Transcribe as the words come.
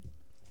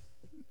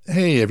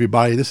Hey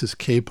everybody, this is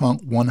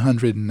KPunk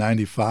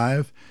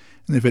 195,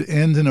 and if it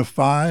ends in a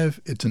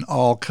 5, it's an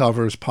all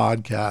covers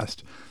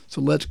podcast. So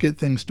let's get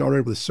things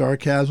started with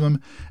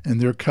Sarcasm and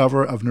their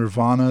cover of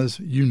Nirvana's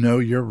You Know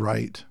You're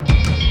Right.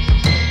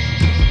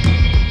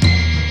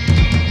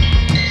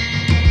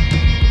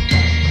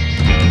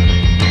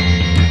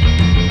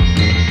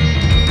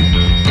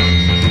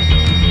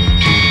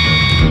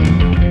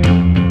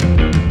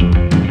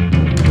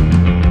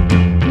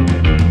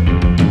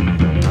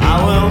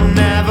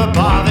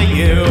 Bother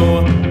you,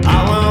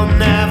 I will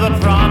never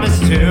promise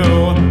to,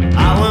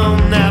 I will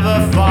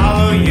never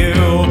follow you,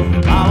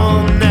 I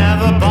will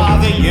never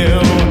bother you,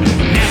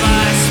 never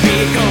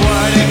speak a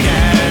word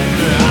again,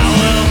 I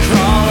will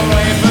crawl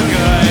away for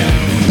good,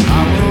 I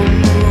will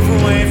move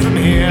away from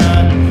here,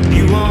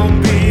 you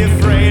won't be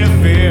afraid of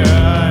fear,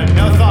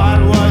 no thought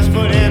was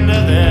put into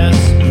this,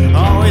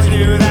 always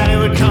knew that it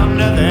would come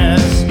to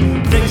this,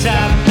 things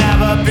have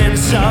never been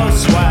so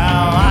swell,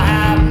 I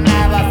have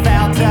never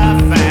felt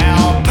a fail.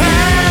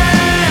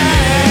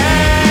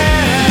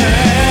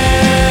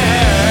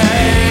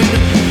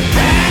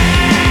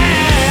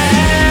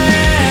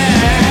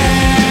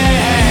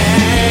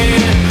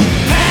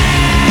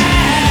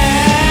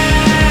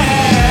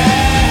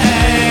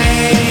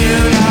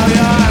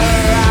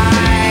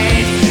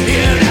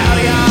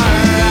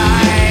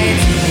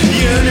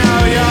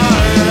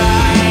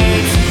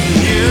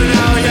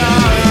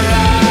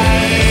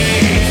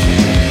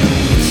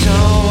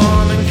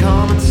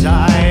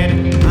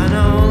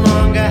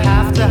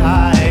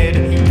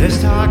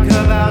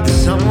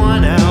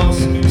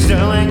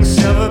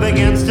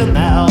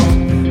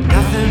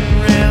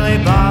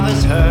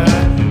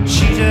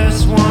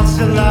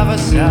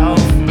 Herself.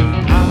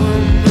 I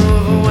will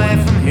move away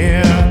from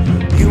here.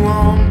 You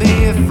won't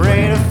be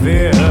afraid of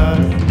fear.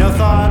 No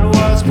thought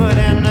was put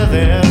into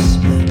this.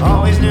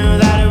 Always knew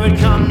that it would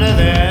come to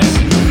this.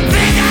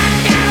 Think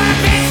I've never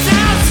been so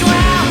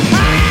swell.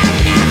 I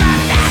have never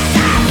felt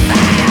so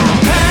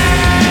fail.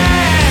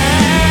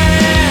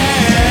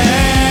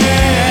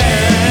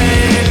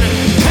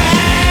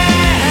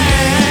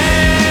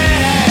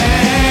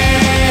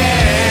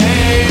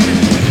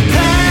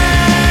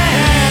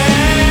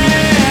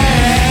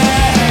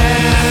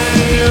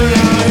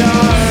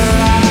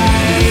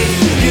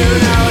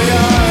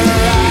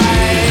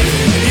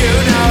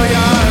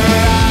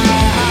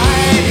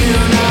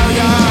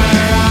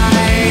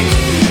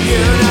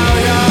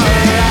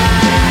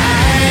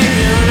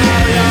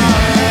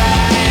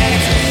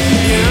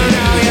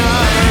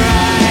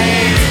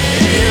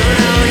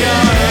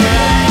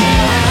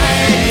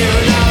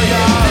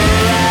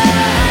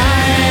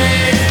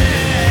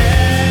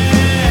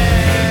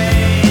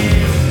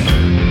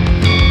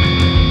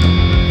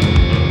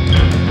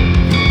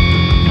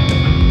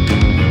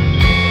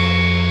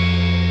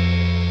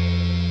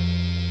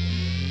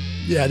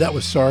 Yeah, that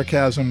was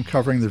Sarcasm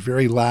covering the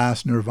very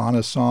last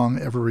Nirvana song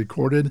ever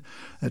recorded.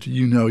 That's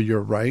You Know You're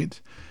Right.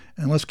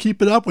 And let's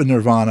keep it up with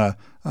Nirvana.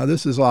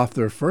 This is off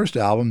their first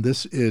album.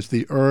 This is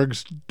the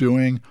Ergs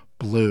doing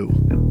Blue.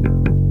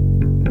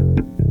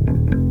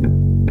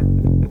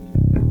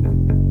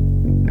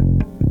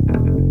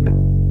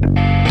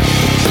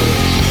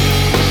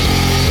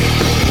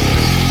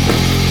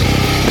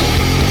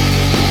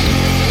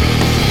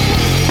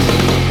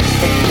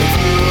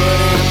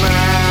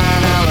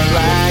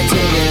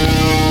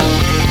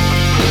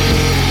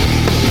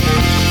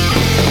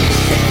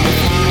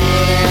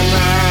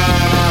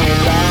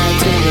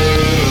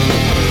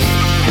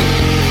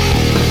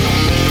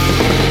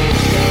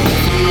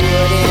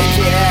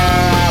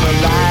 Yeah.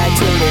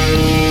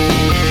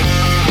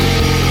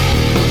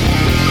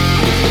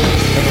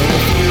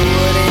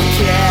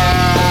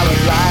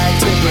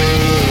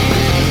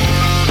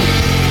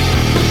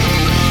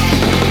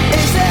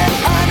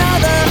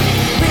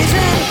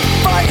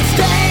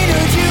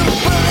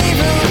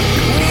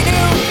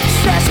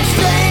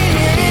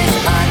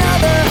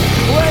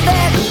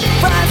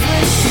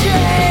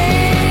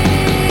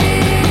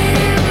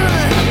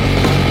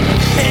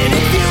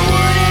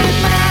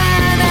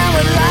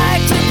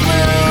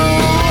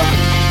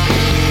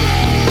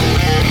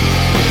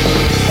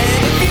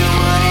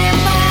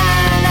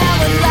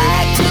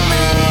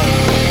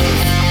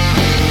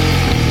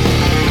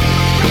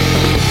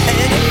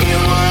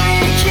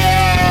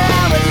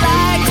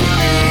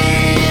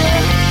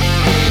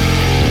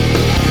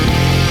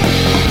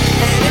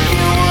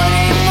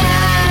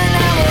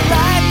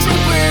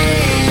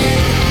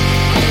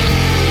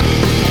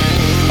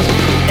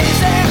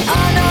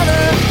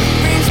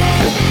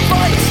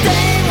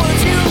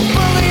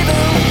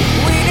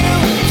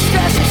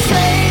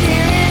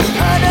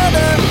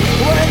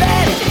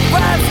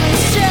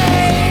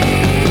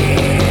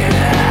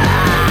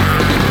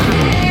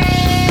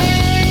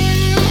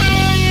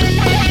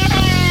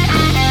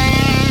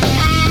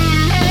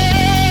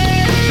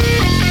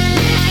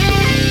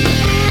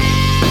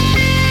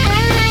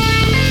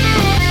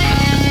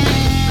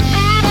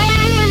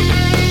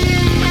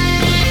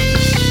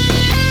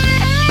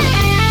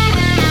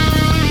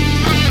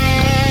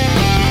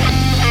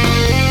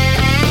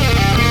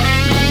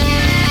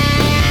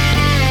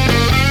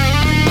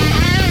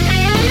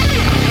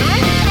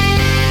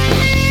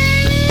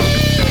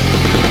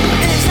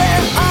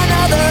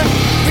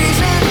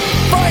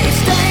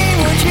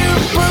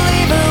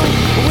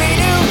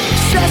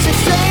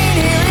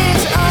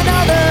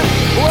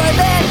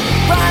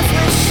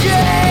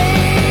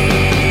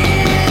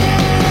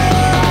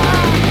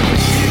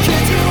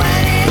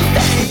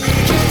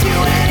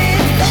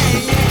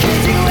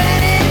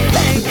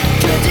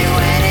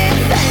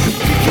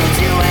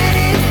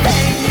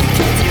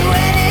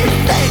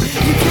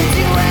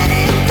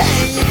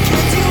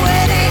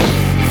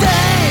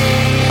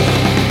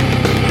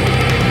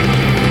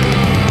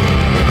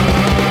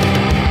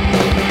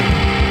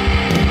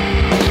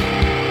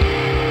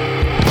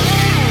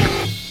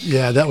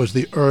 Yeah, that was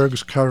the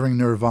Ergs covering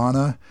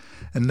Nirvana.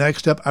 And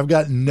next up, I've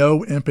got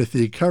No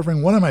Empathy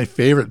covering one of my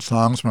favorite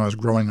songs when I was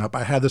growing up.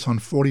 I had this on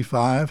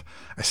 45.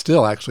 I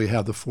still actually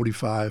have the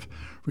 45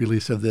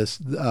 release of this.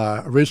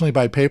 Originally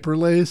by Paper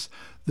Lace,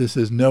 this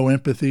is No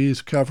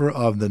Empathy's cover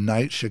of The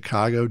Night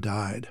Chicago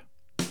Died.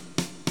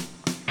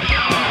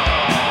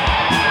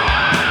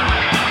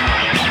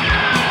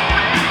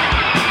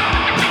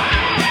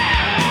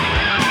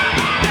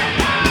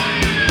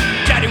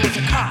 Daddy was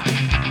a cop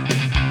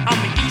on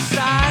the east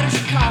side of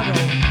Chicago,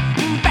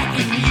 back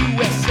in the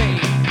USA,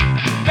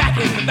 back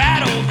in the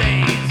bad old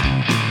days.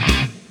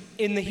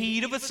 In the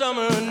heat of a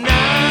summer night,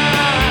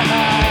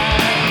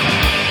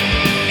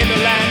 in the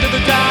land of the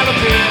dollar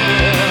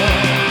bill,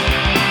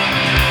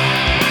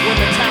 when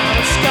the town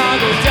of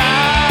Chicago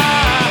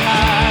died,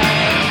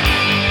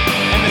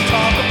 and they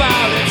talk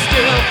about it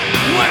still.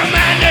 When a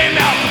man named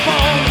Al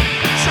Capone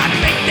tried to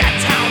make that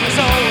town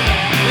his own,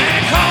 and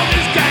he called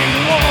his gang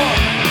to war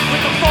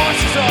with the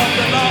forces of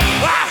the law.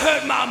 I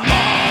heard my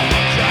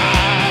mama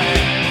cry,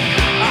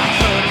 I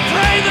heard her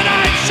pray the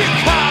night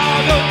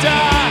Chicago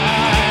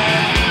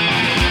died.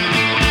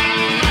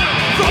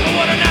 Brother,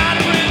 what a night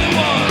it really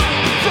was.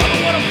 Brother,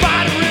 what a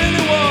fight it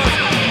really was.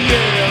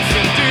 Yes,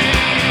 indeed.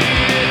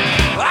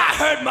 I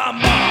heard my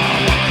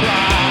mama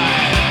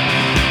cry,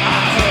 I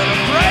heard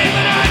her pray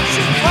the night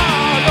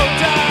Chicago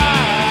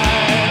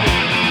died.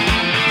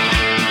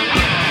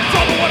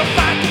 Brother, what a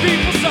fight the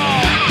people saw.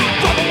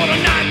 Brother, what a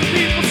night the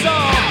people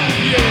saw.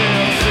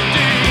 Yes,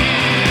 indeed.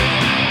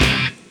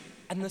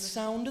 And the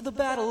sound of the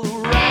battle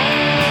rang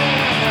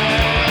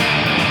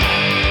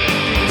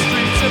through the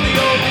streets of the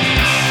old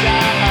east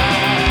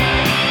side,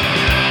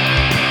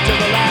 till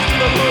the last of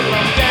the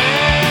hoodlum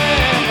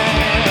gang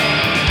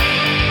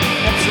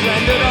had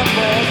surrendered up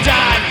or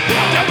died.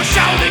 There was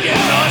shouting in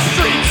the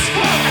streets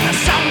and the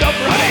sound of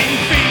running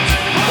feet.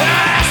 And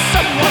I asked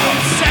someone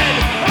who said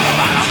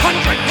about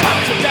 100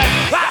 cops of death.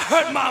 I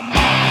heard my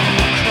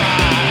mama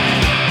cry,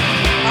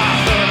 I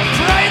heard her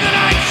pray the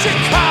night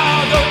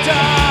Chicago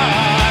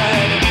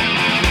died.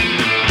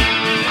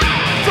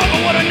 Brother,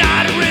 what a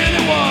night it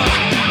really was.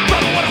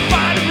 Brother, what a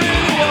fight it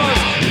really was.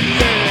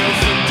 Yes,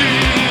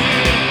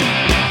 indeed.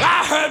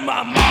 I heard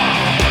my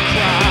mama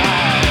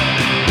cry,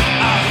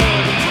 I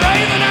heard her pray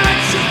the night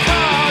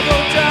Chicago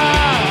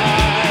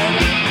died.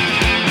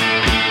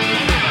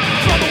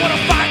 Brother, what a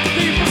fight the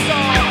people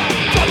saw.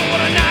 Brother,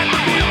 what a night the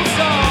people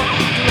saw.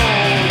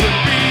 Glory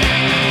be.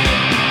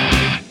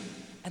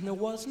 And there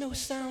was no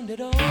sound at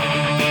all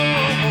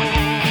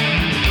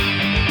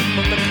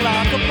but the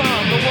clock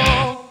upon the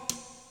wall.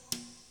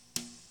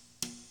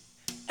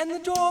 And the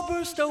door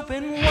burst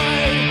open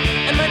wide,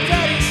 and my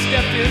daddy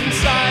stepped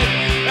inside,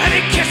 and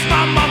he kissed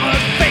my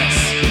mama's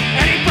face,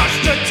 and he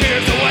brushed her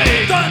tears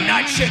away. The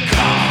night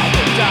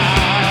Chicago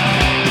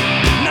died.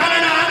 Na na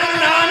na na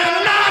na na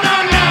na na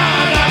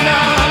na na.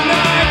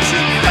 Night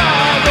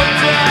Chicago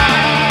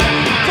died.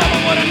 Brother,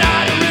 what a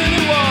night it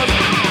really was.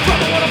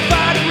 Brother, what a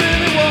fight it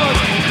really was.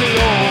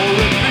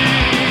 Glory be.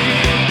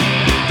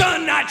 The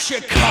night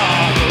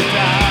Chicago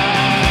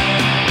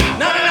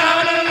died. Na na na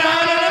na na na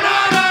na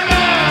na na na.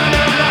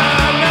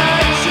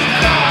 Night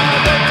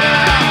Chicago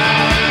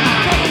died.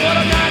 Brother, what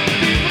a night the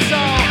people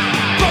saw.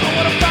 Brother,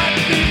 what a fight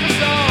the people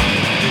saw.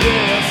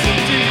 Yes,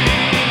 indeed.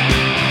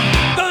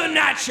 The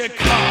night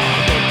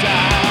Chicago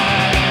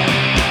died.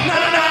 Na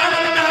na na na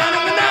na na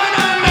na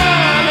na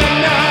na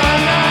na.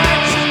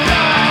 Night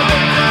Chicago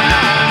died.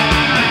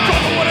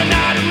 Brother, what a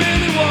night it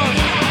really was.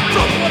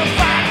 Brother, what a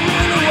fight it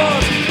really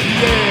was.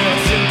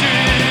 Yes, indeed.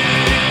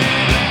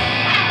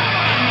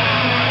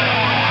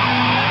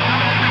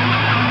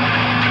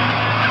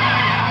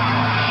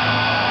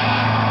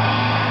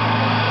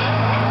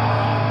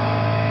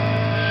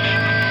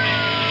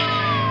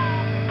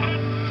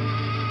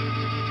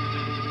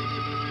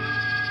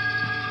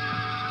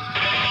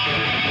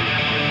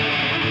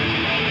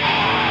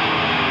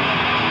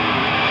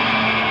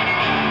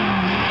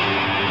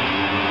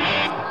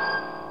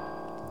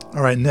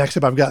 All right, next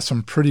up, I've got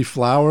some Pretty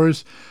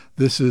Flowers.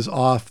 This is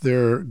off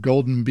their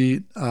Golden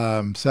Beat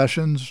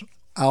Sessions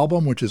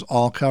album, which is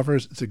all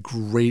covers. It's a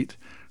great,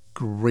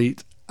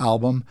 great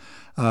album.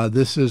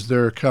 This is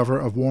their cover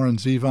of Warren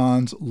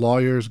Zevon's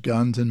Lawyers,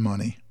 Guns, and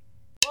Money.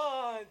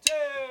 1, 2,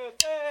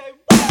 3,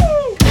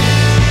 woo!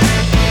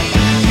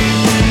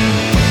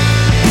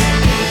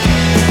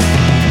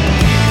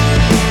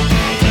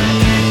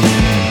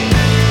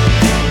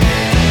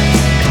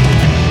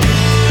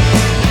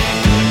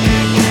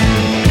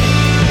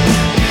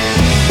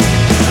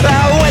 I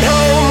went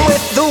home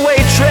with the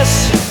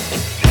waitress,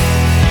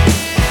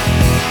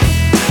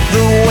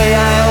 the way I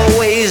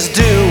always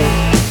do.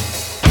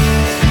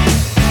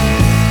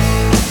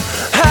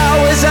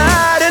 How was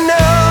I to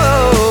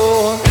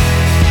know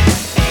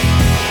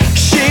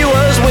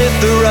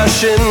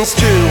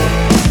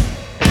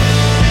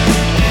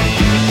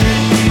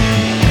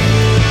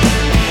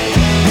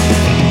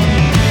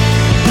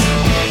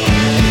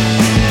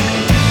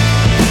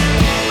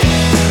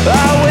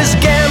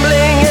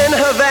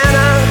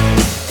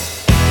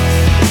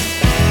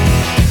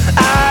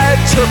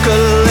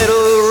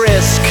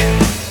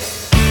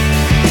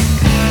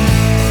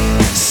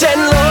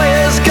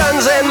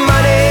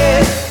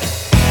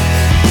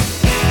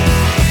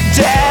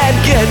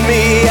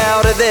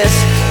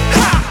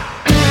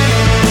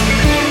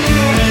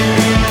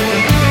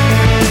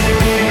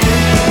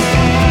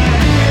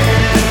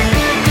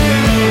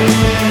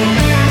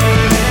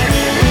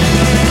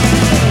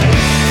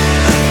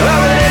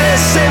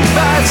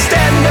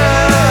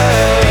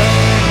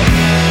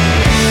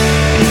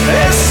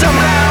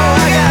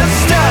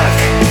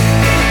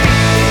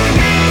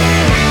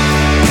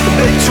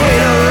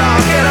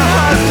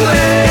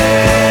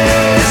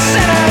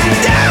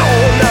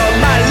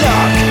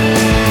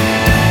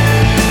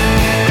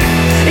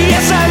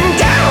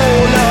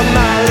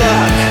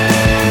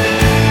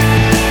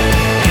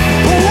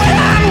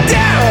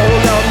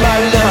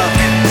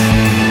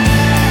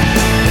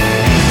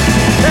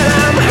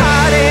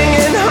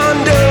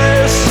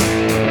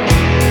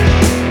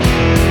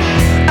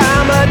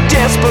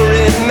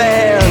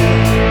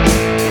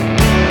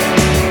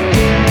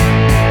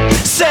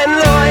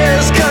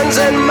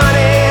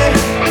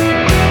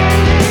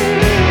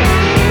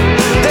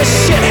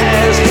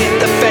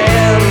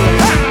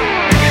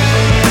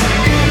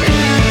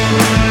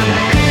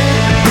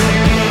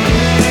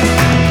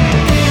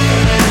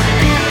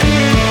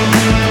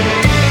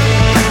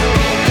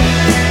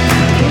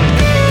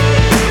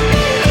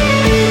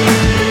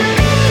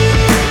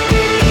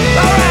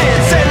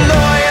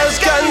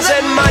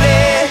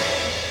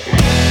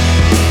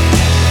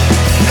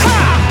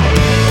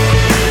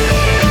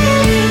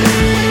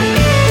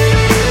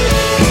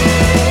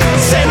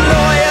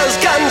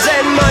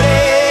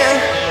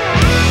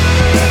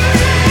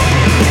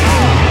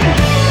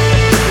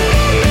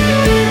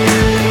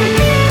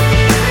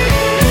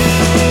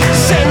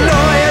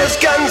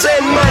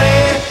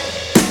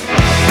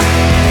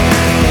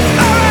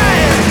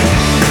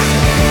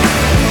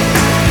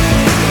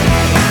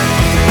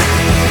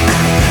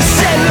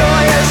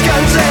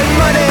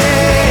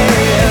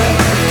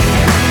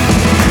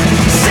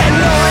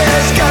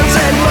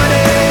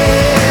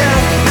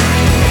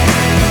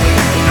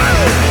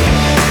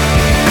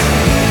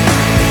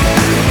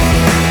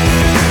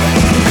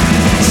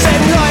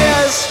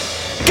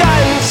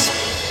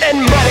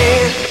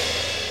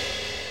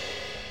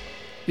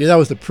Yeah, that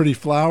was the Pretty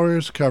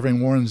Flowers covering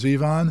Warren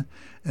Zevon.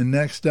 And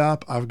next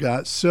up, I've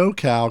got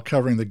SoCal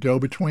covering the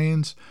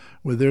Go-Betweens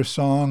with their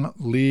song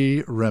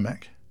Lee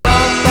Remick.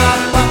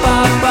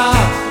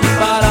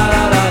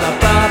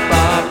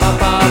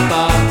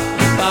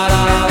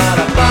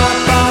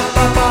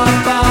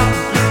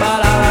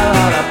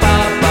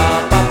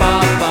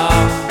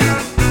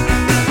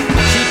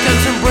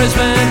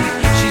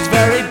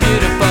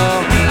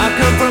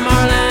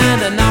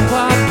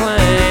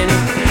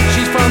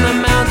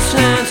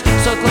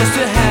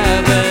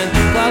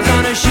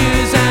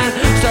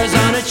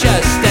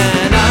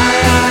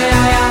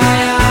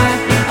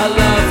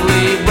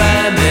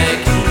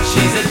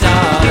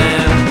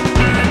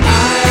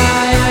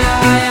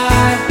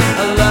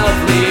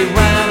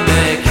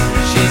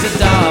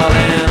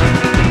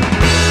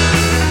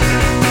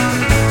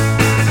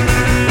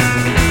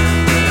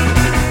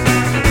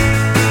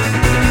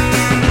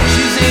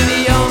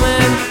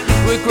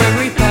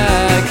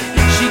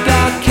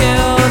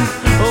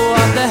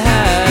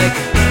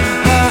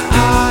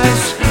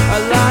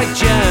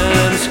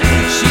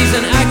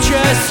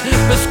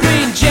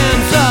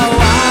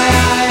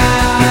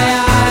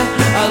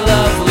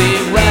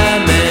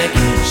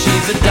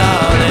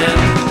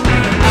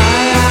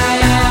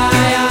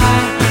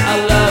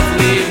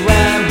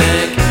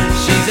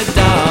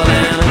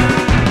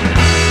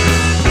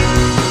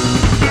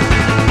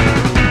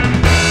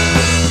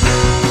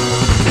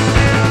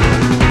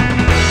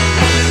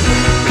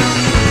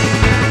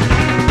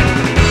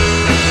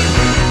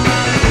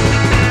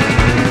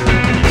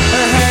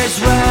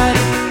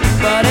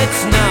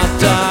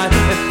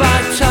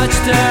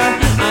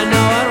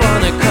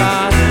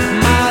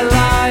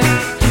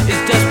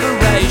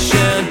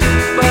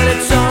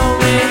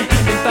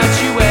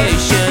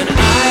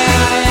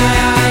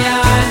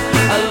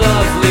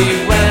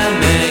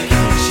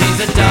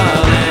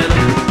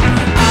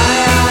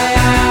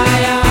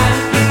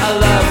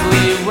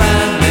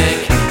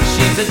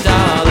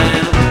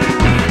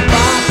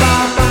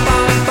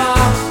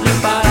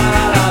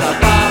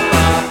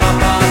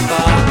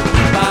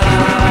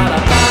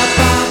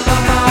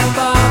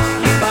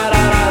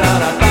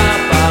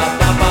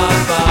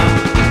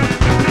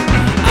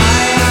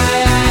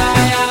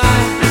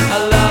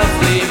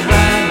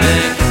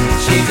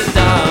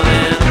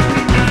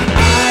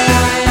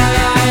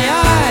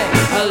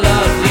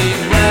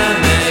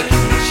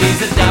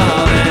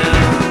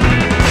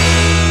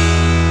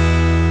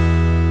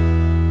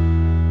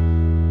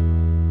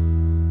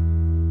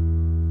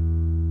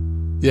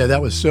 Yeah,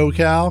 that was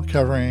SoCal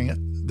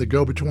covering the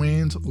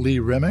Go-Betweens, Lee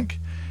Remick.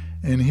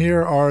 And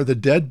here are the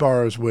Dead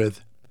Bars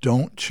with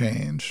Don't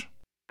Change.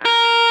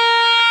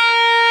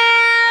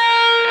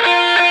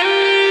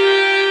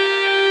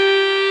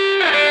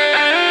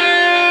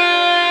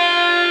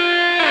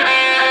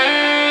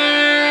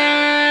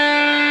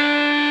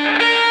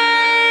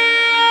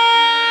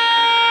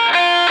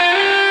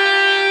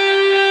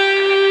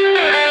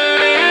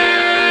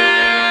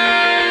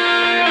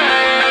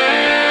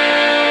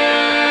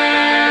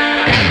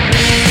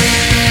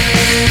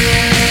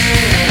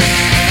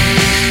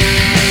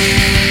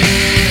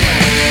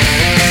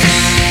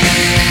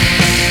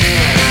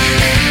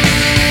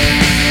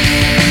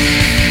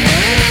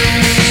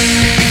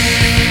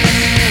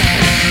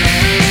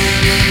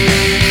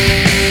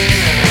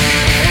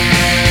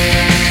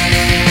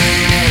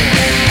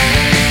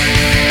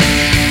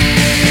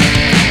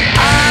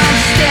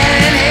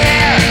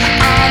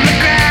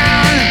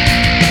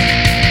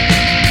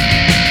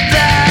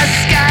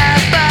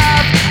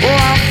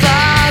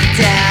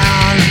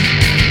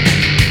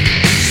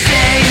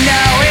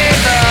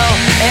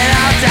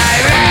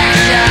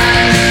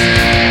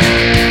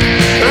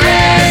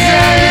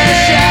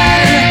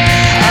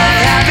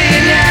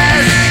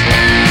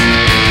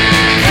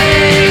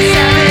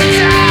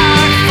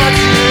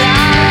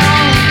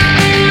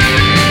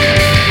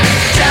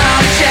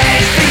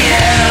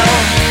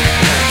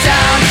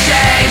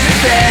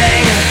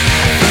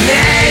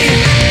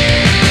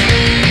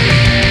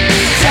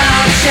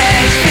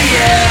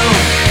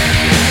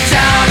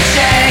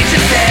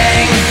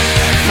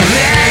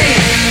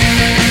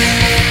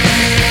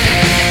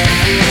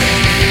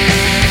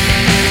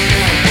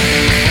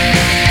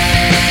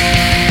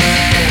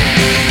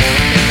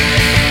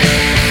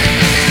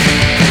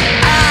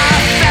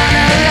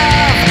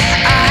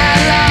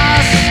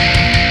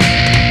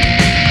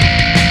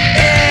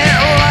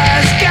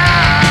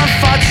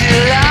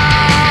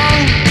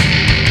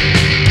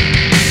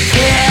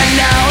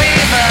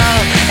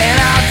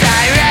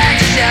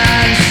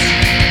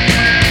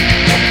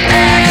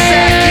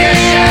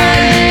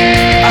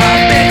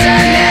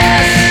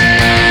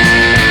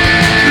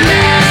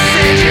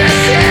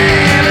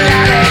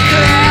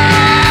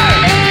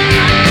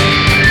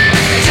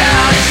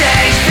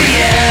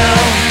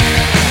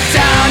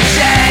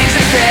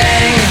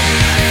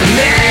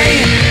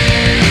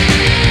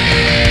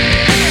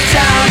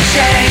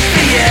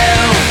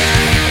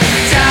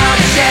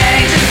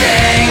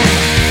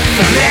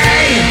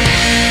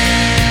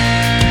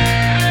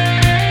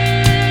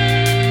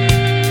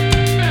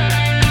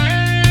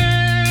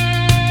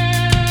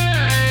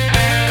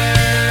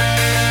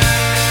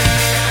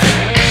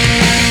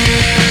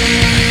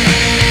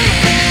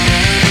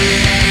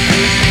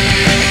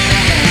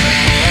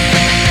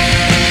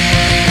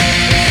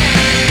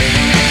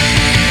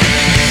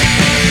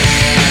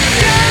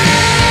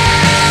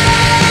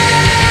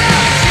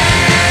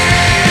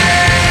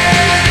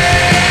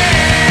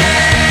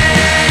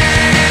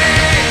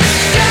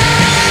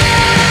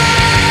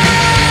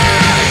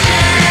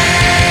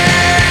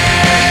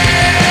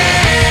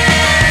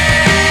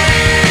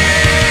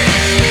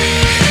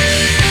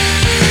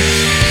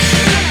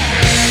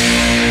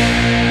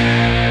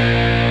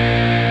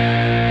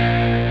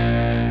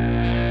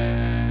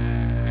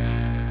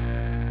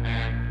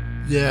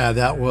 Yeah,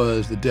 that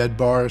was the Dead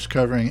Bars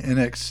covering In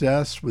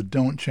Excess with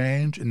Don't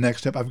Change. And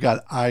next up, I've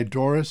got I,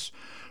 Doris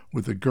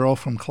with The Girl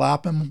from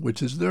Clapham,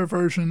 which is their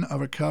version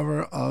of a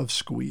cover of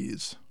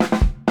Squeeze.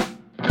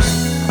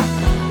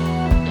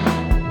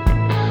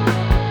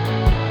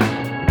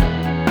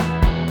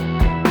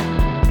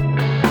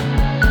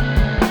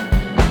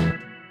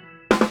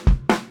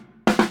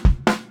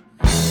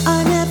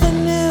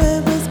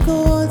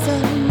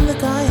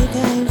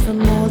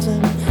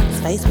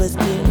 Face was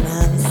cute and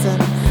handsome.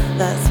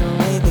 That's when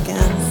we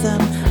began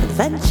some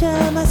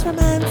adventure, most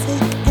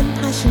romantic,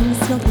 impassioned,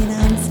 snogging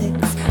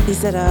antics. He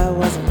said I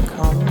wasn't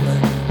common.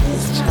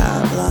 His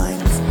child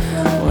lines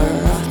were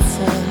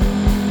rotten.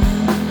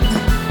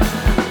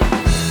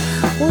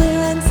 We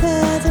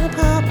rented an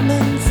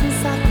apartment and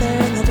sat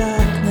there in the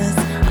darkness.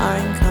 Our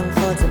income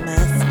for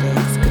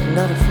domestics could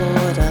not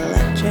afford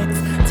electrics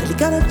till he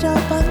got a job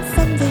on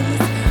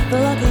Sundays,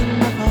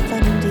 logging up our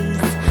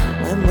fundies.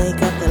 When we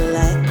got the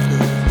leg,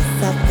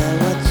 sat there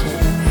watching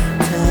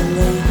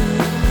telly.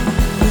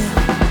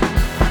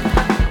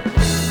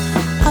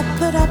 I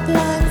put up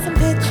lines and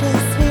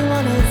pictures. We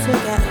wanted to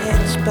get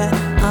hitched, but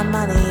our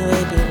money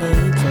we'd be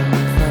needing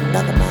for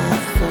another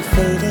mouthful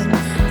feeding.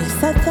 He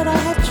said that I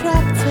had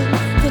trapped him,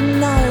 didn't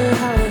know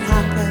how it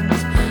happened.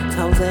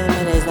 Told him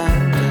in his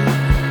anger,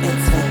 it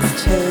takes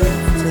two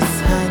to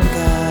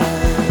tango.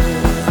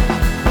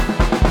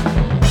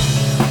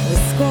 We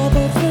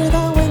squabbled through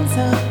the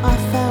winter. I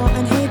felt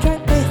and he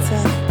drank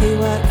bitter. He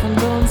worked from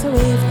dawn to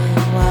evening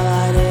while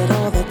I did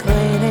all the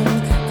cleaning.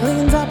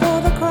 Cleaned up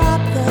all the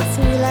crap that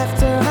he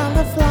left around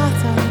the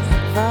flat, and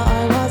thought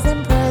I was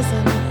in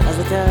prison as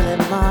a girl in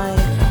my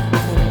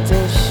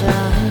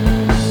condition.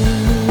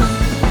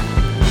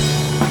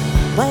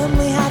 When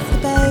we had the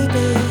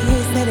baby, he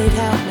said he'd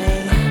help me,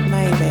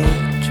 maybe.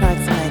 Tried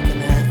to make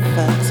an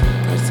effort,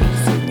 pretty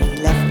soon he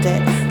left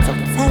it. Took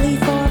the telly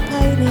for a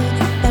pony,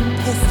 then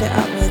pissed it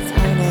up with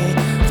Tony.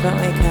 Spent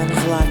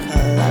weekends like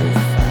a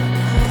loafer,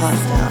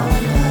 passed out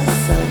on the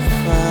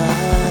sofa.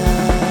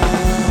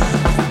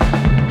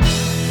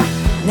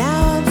 Now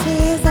I'm 2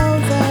 years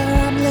older,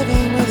 I'm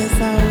living with a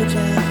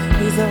soldier.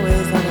 He's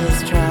always on his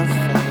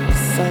travels,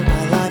 so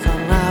my life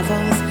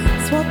unravels.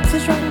 Swapped a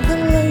drunken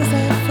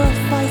loser for a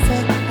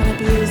fighter and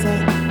abuser.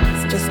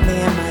 It's just me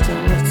and my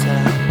daughter,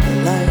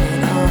 alone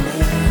in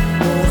army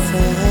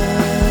waters.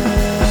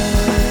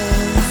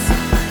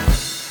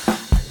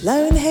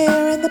 Alone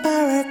here in the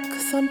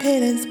barracks, I'm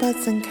peeling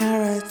spuds and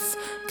carrots,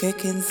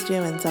 cooking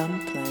stew and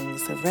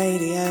dumplings, the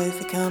radio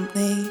for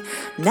company.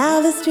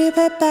 Now the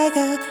stupid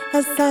beggar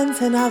has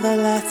sent another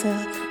letter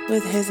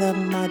with his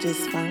my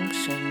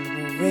dysfunction.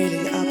 We're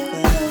really up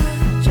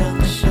there,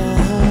 junction.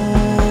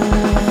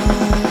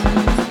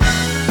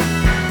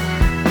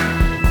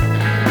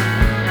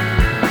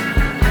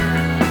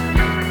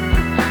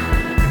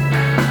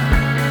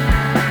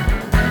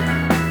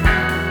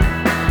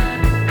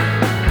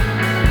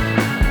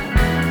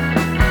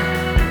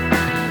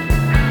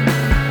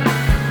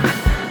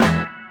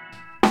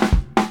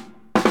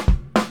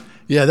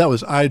 Yeah, that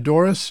was I,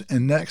 Doris.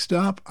 And next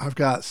up, I've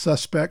got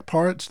Suspect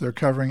Parts. They're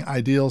covering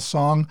Ideal's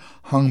song,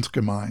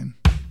 Hundsgemein.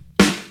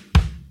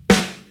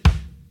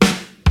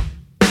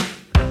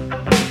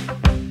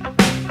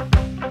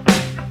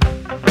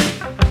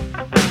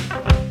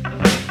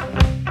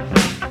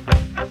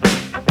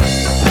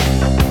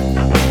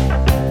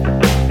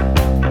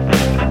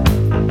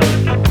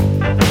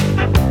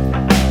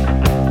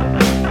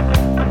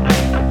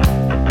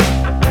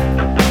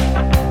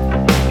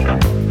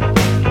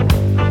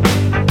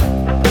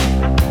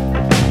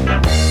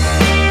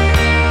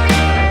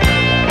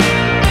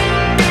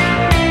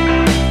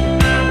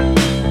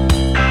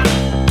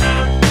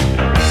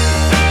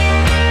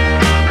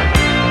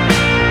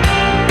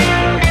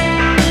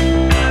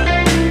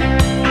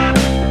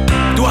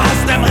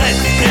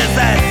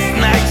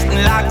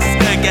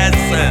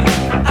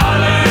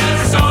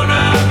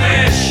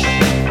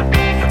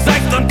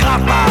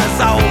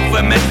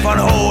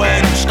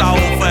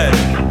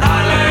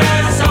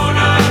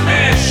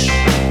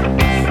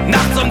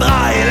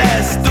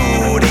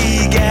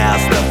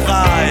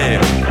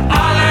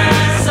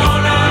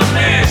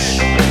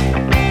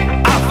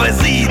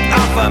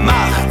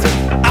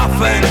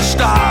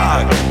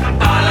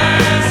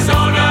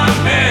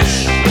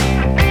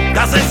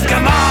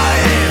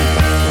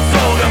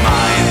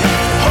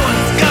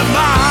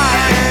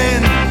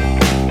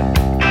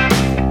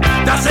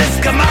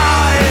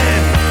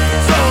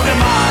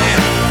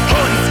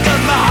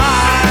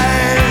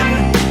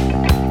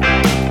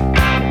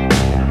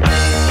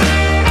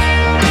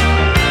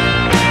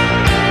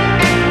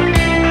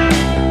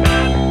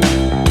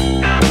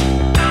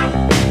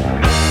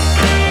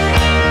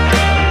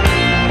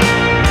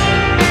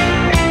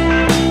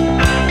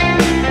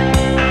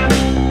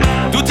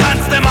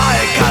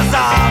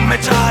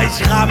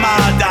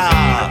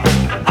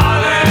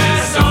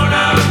 Alles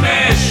ohne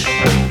mich.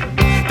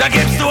 Da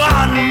gibst du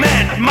an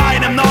mit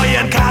meinem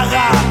neuen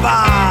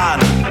Karawan.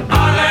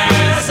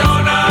 Alles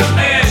ohne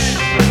mich.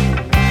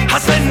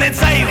 Hast in den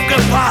Safe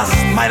gepasst,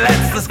 mein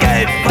letztes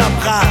Geld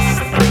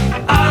verprasst.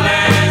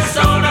 Alles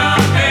ohne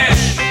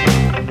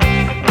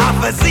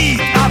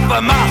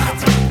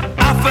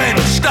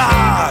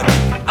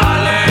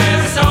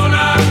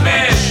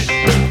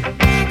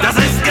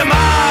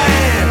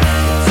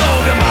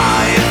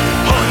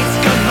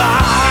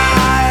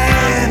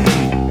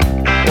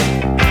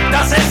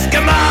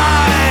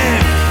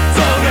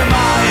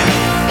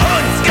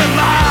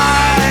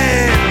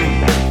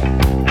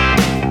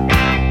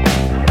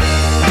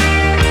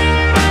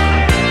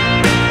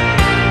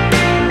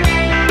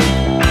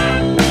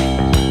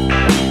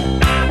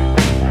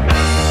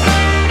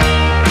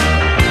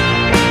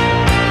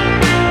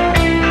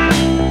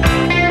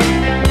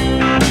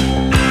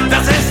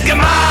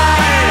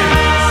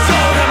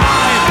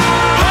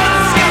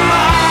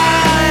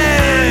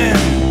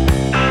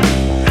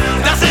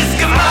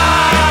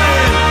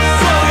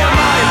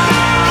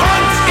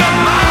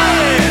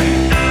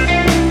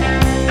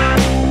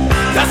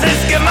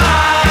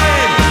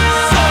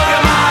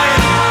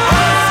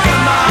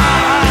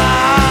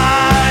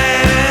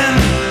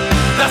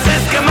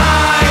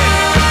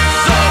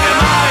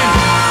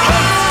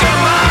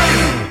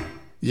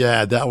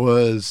Yeah, that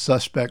was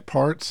Suspect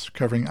Parts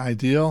covering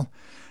Ideal.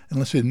 And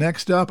let's see,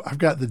 next up, I've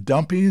got the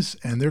Dumpies,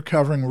 and they're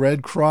covering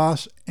Red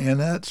Cross, and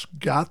that's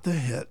Got the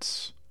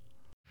Hits.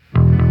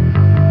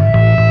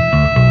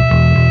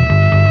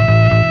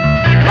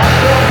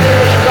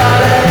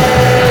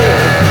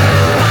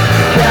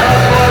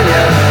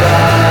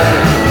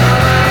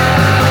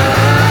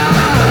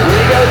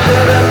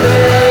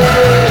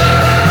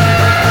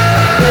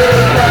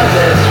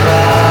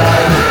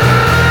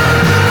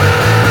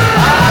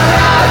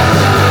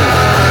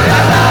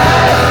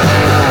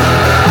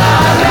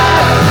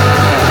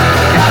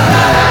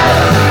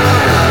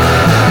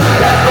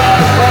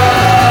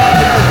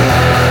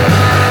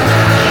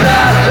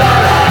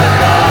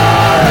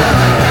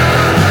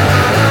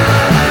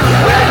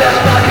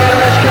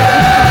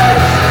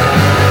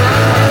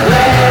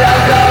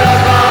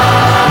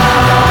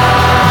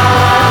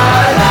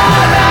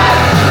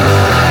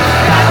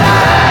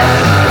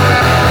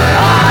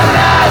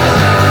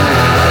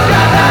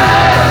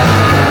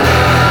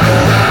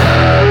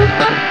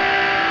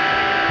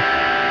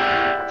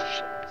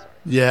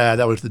 Yeah,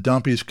 that was the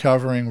Dumpies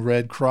covering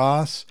Red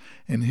Cross.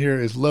 And here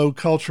is Low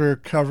Culture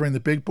covering the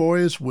Big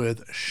Boys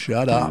with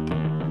Shut Up.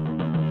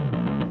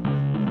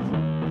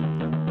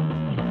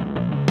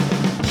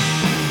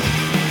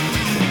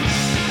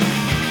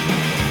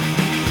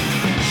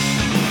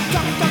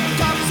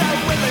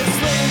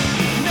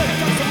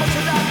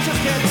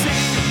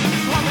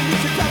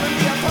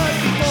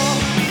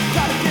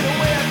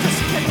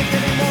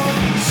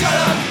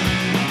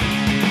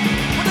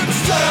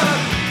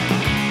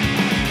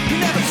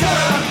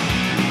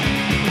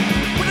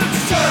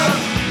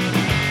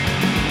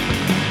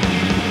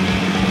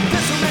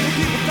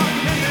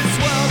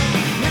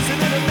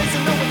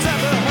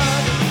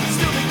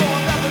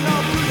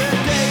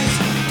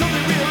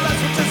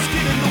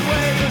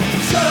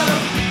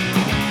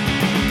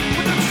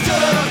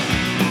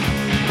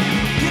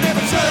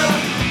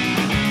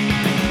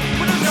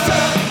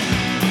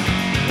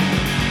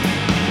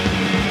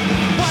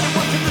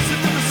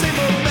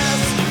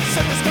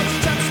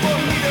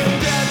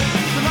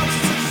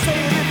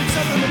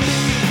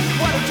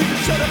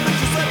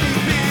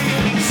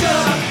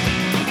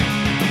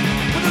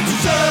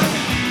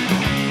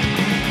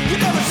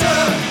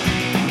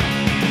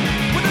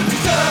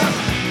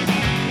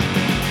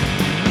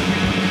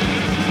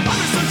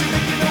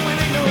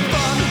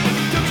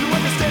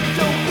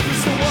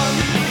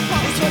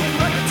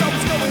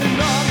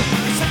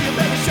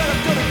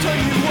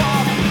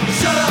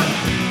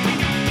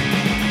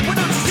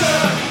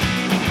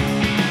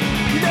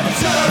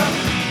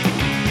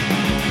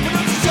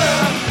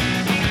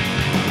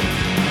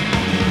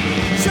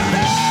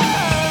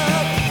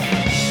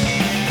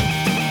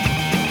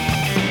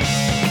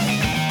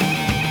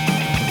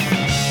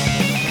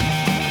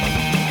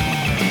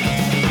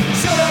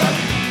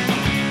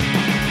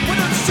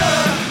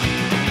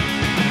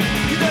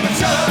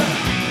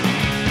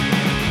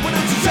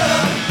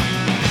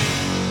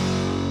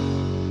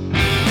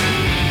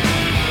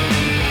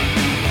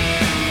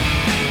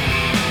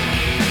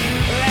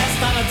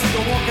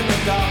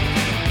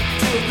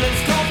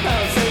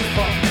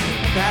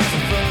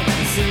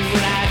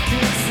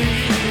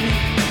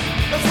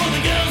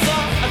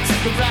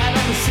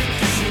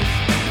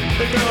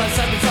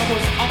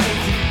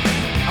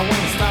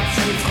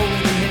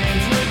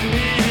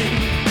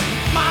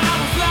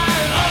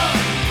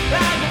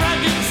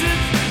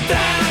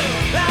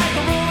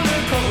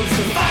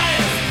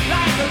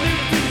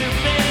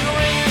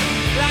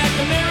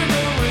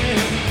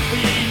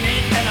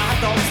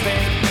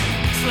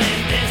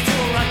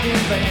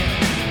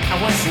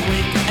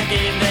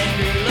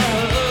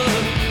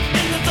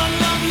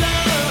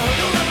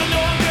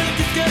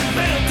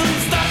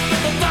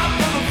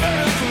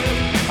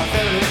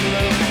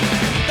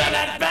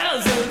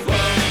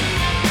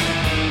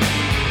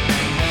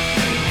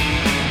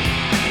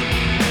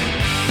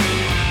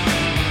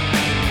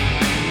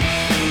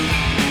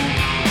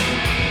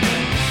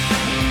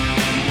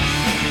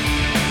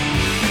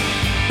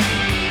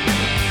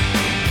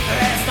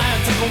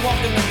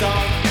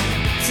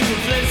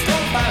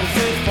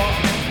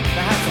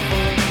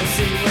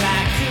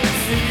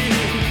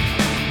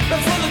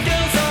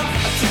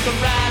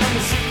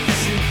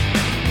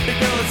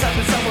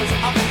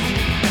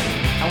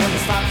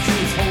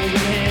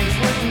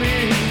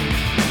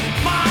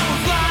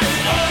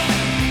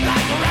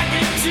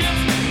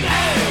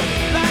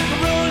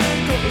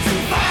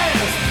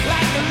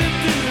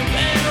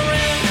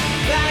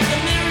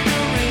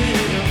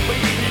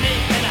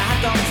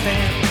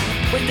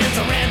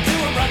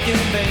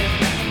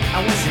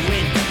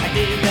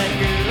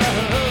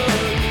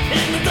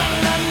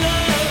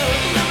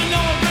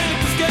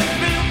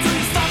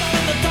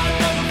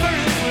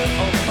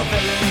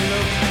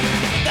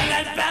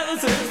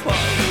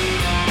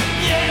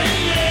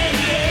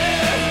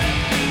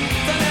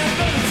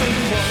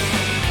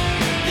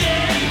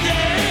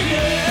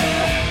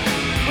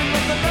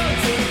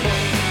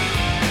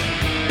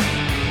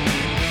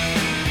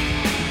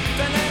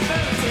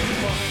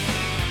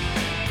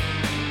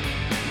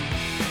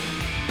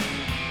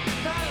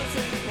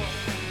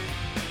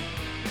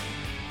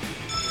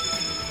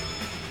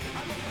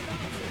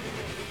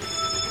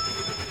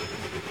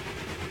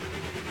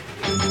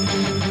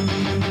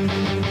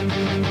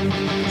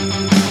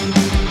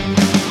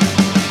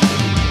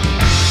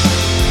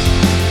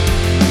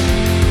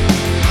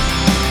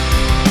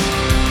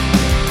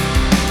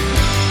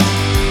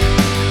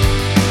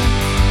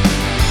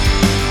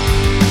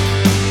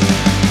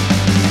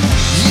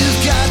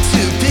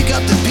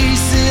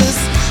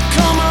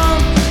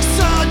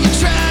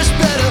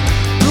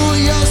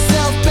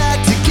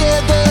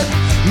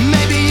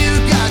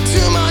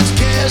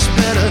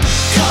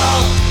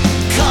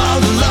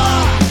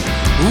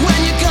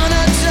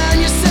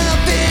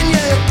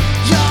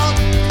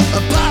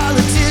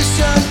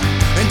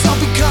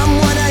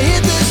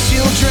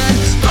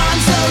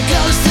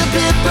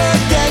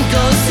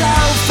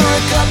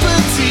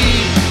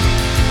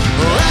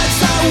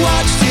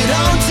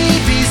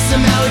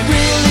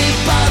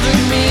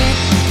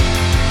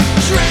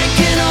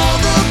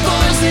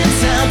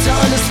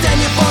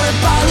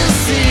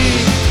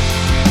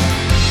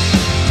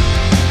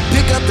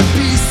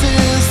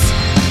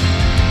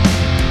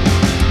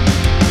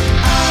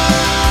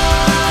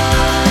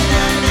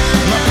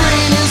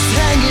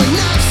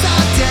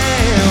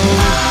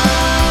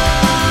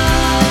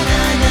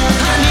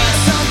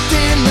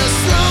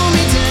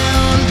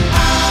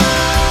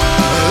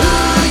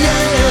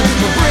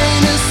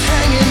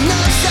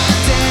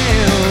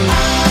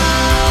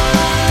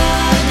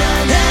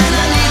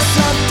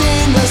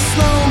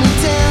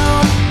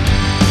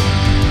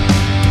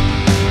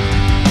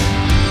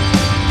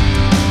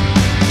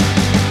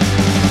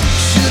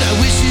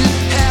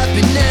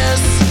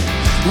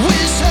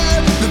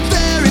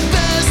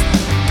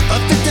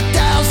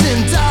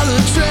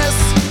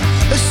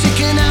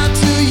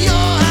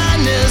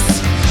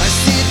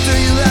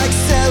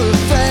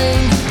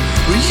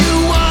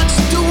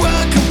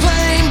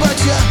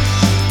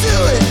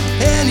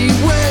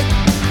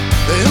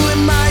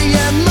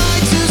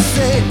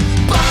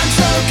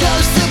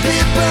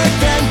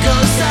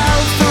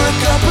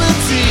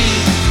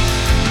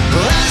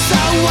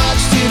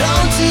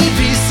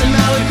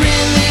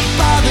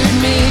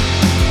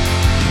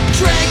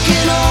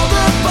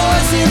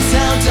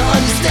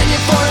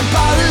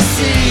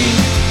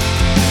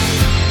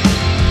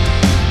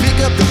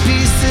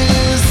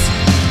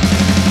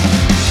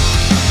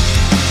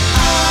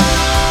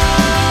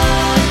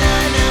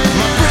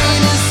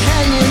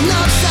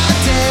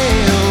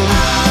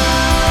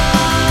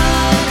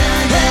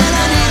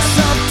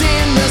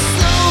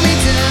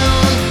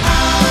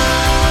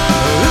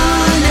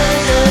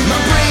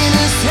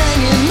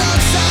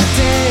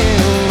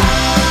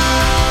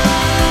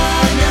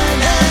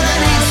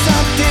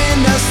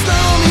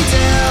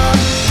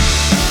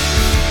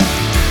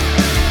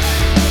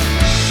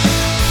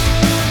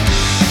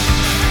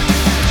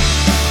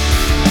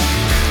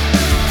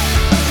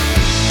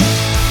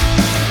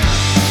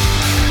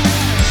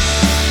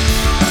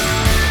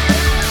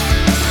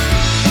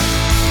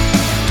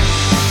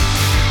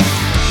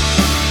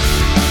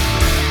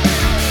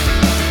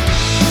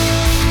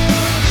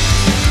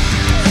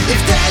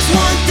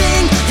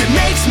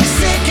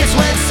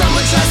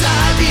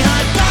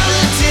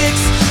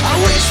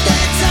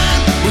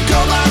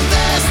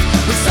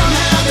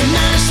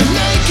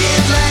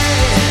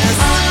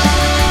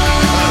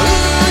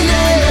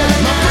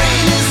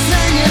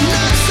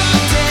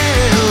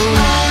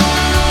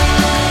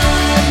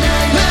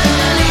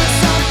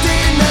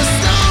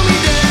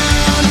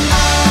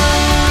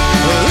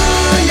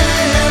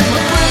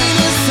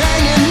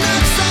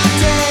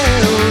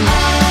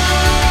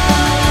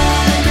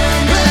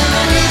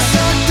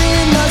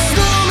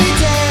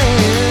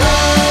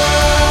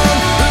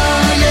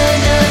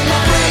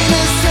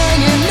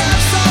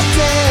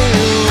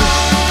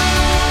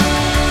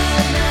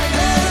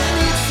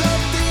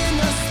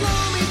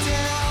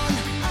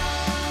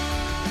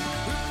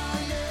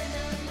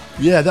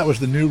 Yeah, that was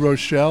the New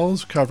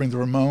Rochelles covering the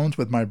Ramones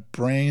with My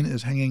Brain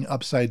is Hanging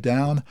Upside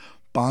Down.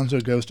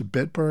 Bonzo Goes to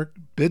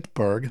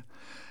Bitburg.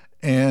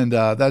 And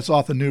that's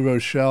off the New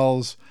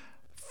Rochelles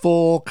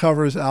full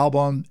covers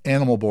album,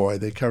 Animal Boy.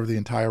 They cover the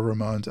entire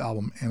Ramones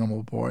album,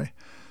 Animal Boy.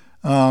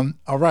 All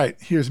right,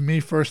 here's Me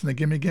First and the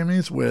Gimme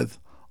Gimmes with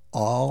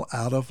All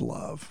Out of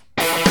Love.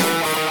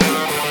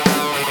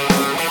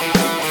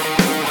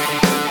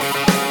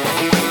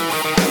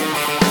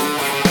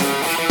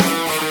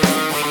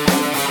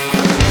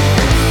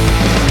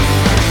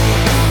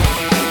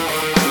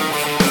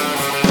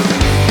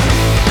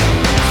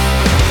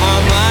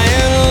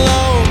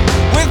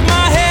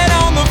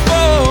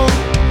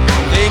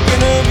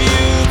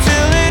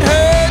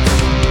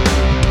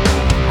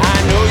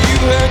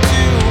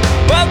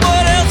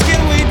 What else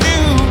can we do?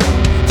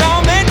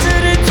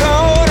 Tormented and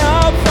torn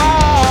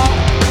apart.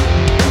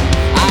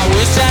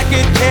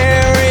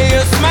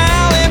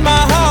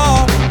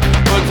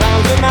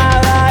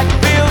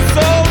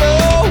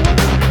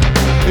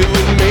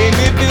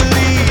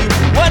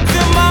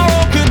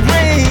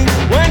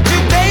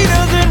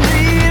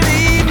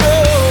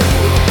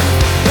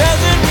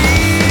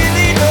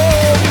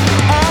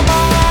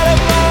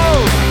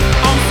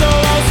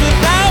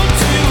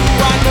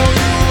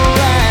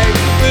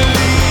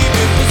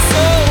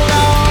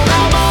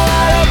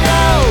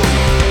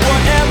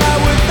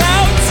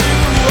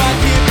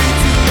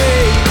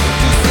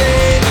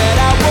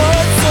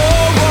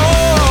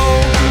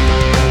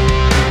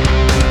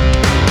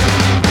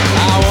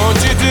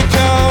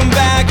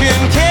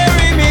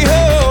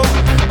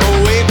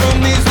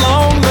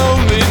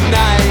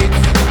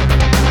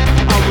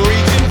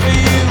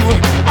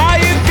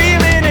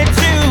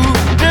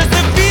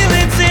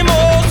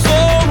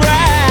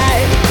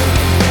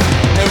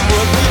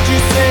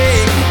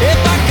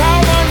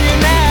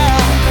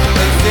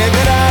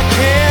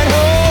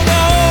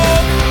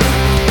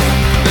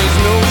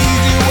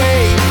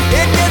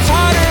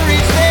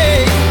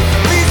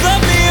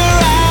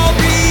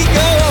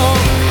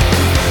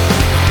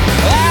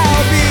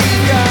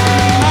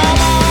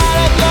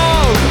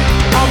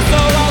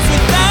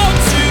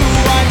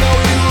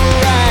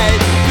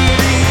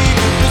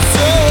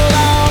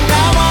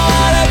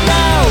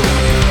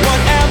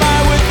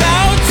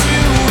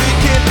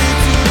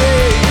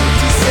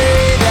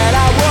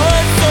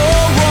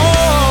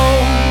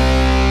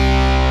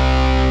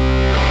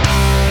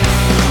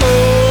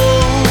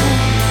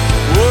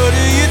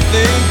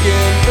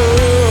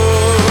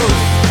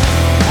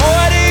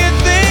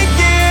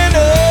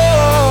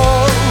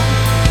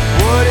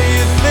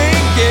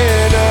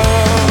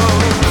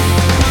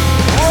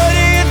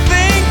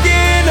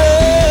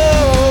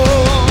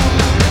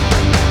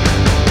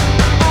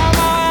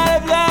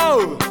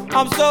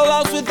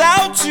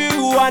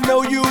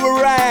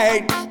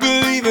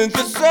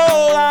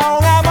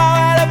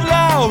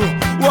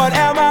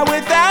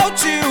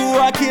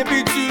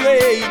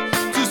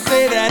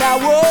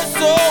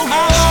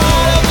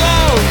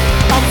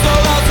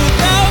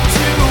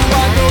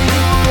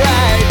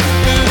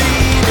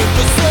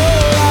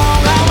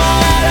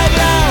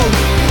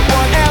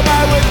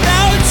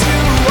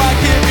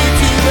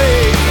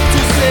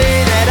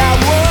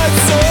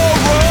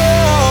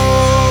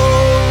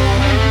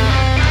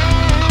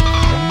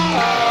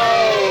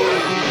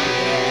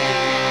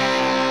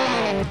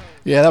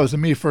 Yeah, that was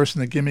Me First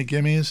and the Gimme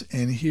Gimmes.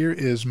 And here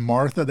is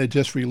Martha. They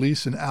just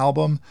released an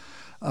album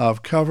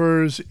of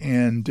covers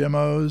and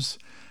demos.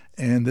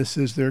 And this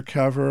is their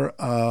cover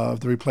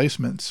of The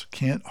Replacements,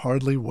 Can't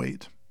Hardly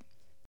Wait.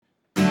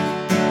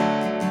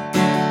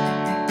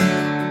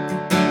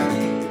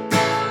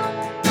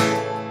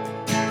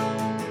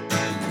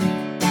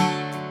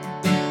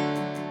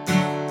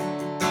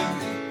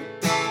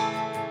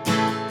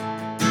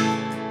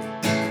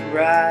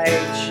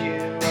 Write you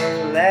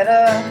a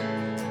letter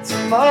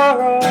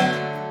tomorrow.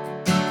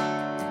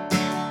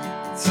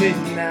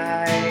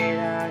 Tonight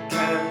I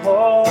can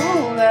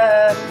hold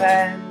a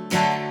pen.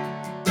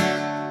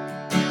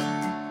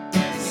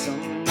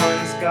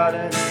 Someone's got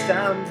a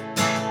stamp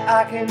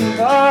I can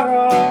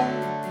borrow.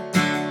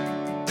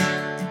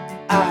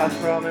 I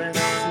promise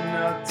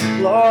not to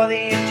blow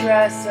the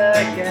address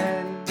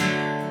again.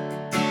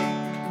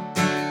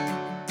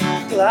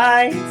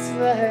 Lights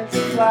that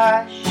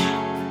flash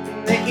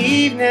in the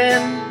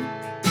evening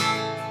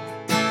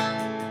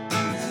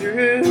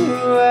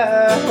through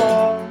a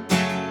hole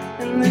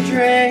in the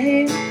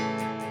drain.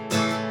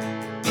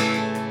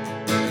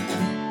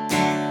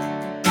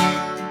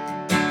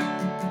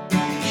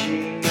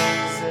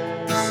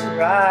 Jesus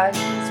rides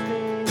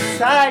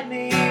beside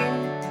me.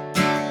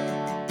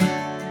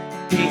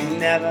 He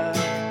never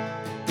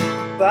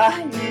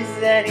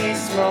buys any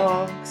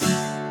smokes.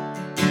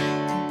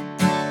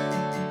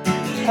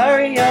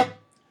 Hurry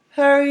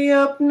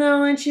up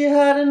now, ain't you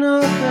had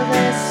enough of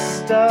this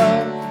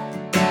stuff?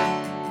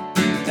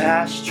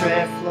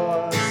 Ashtray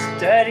floors,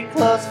 dirty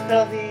clothes,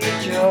 filthy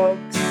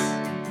jokes.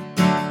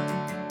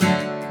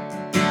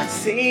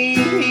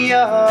 See you're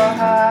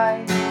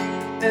high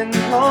and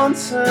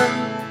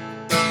lonesome.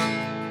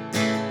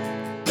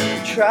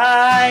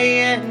 Try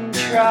and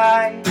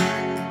try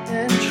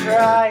and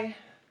try.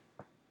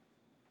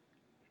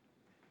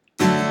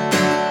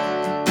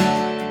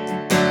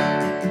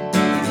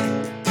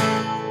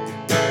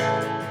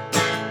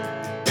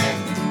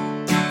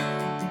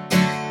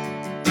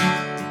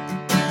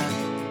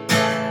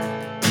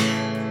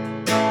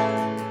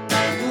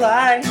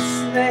 Lights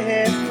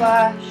they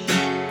flash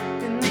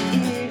in the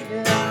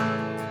evening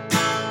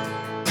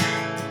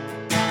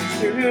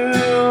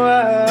through a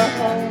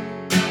hole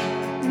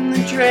in the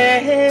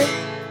drain.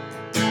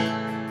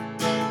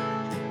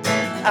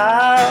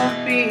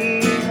 I'll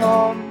be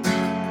home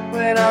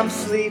when I'm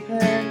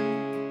sleeping.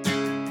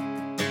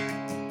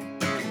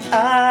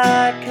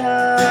 I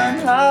can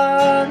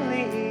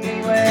hardly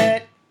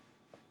wait.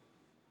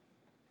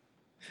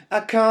 I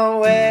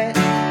can't wait.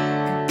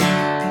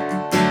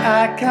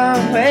 I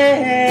can't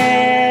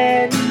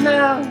wait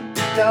now.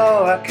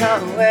 No, I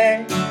can't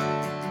wait.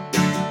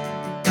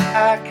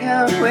 I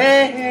can't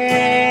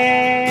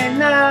wait.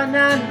 No,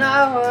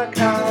 I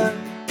can't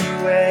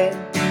wait.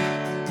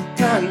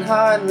 Can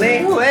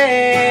hardly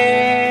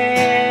wait.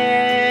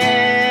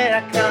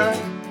 I can't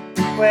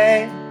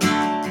wait.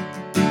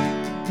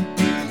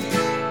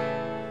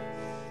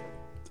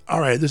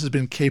 All right, this has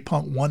been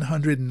KPunk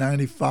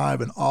 195,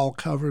 an all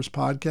covers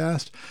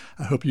podcast.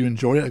 I hope you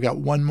enjoyed it. I got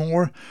one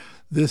more.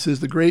 This is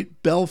the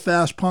great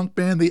Belfast punk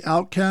band The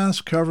Outcasts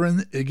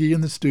covering Iggy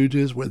and the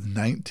Stooges with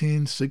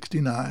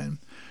 1969.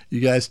 You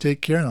guys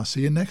take care, and I'll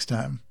see you next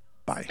time.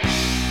 Bye.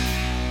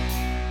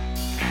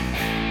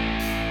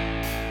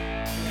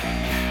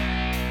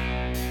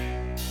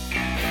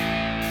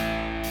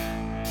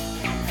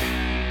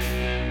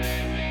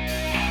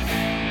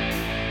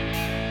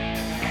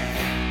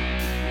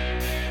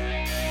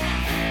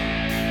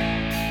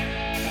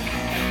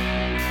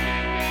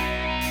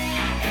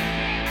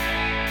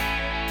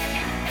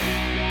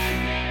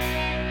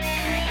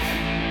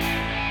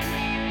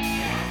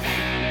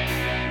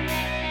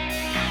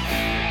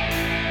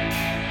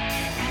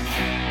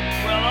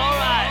 Well,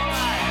 alright.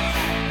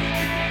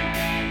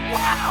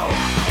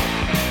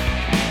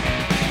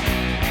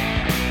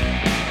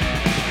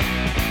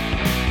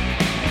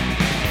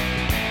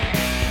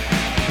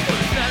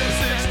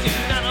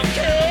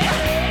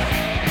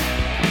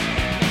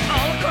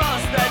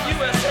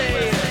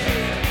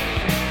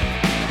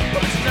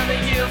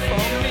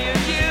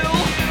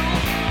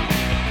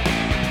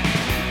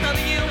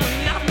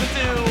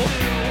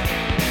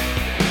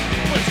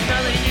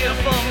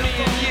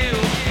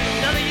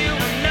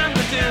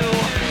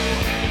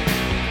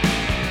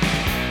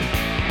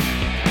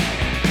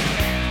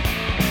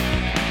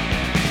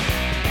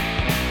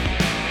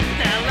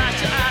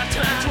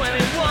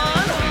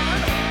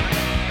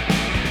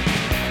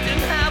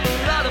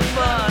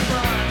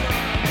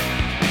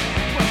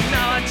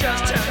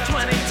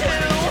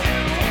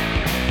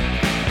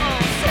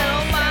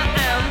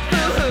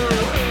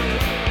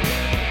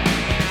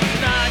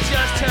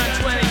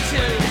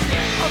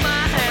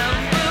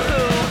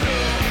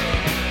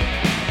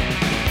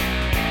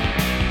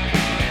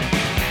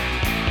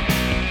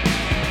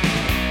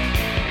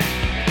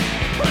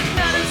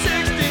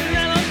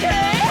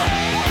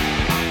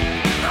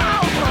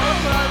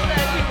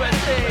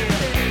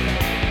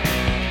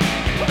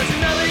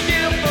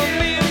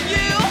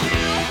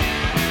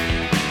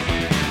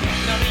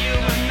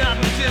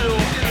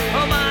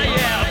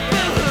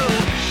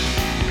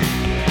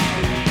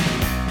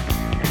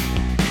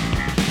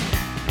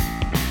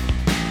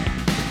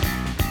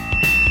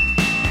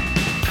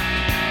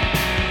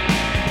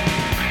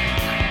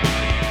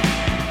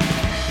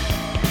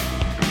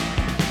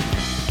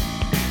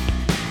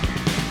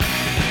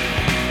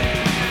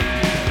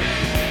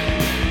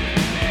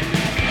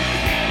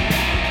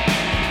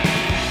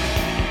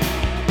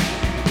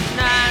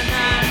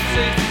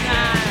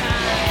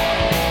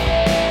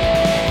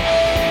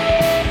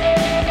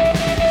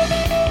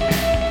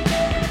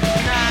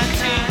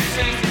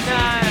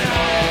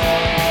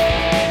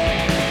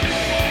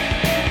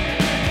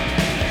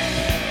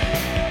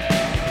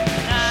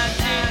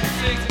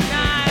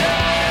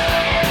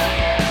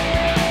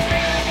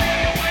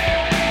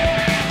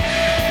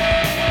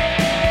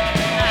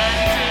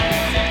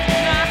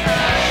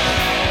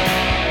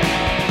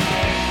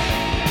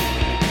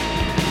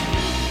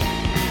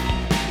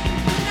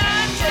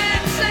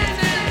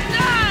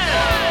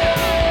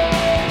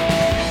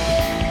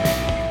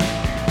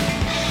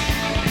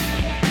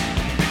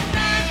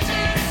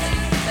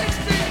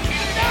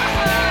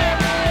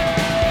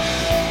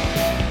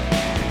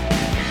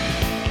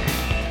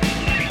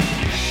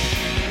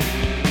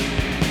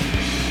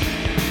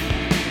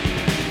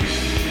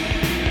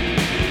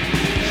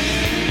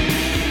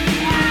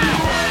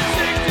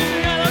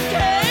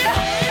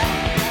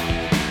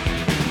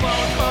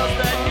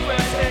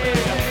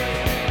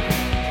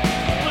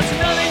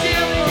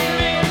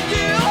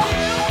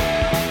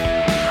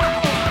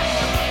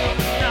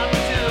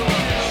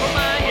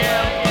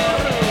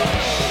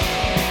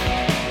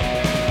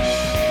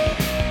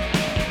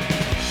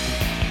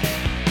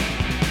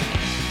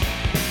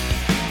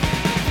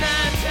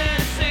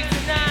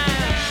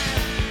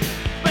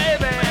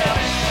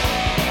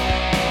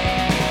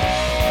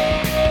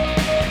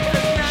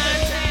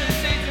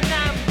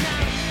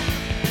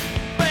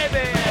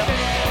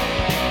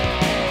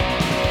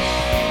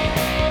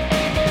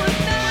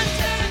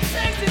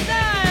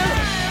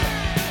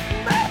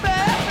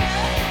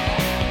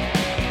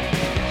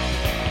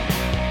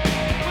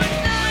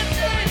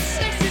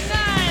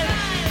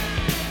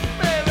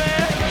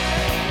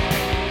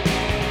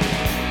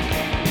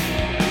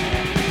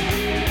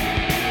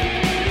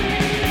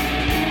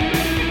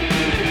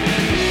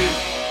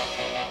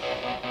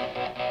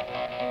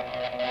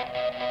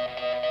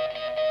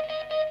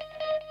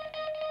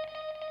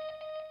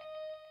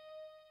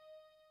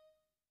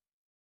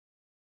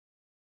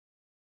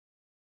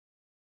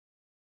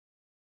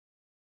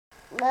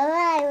 Bye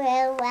bye,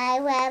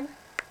 web.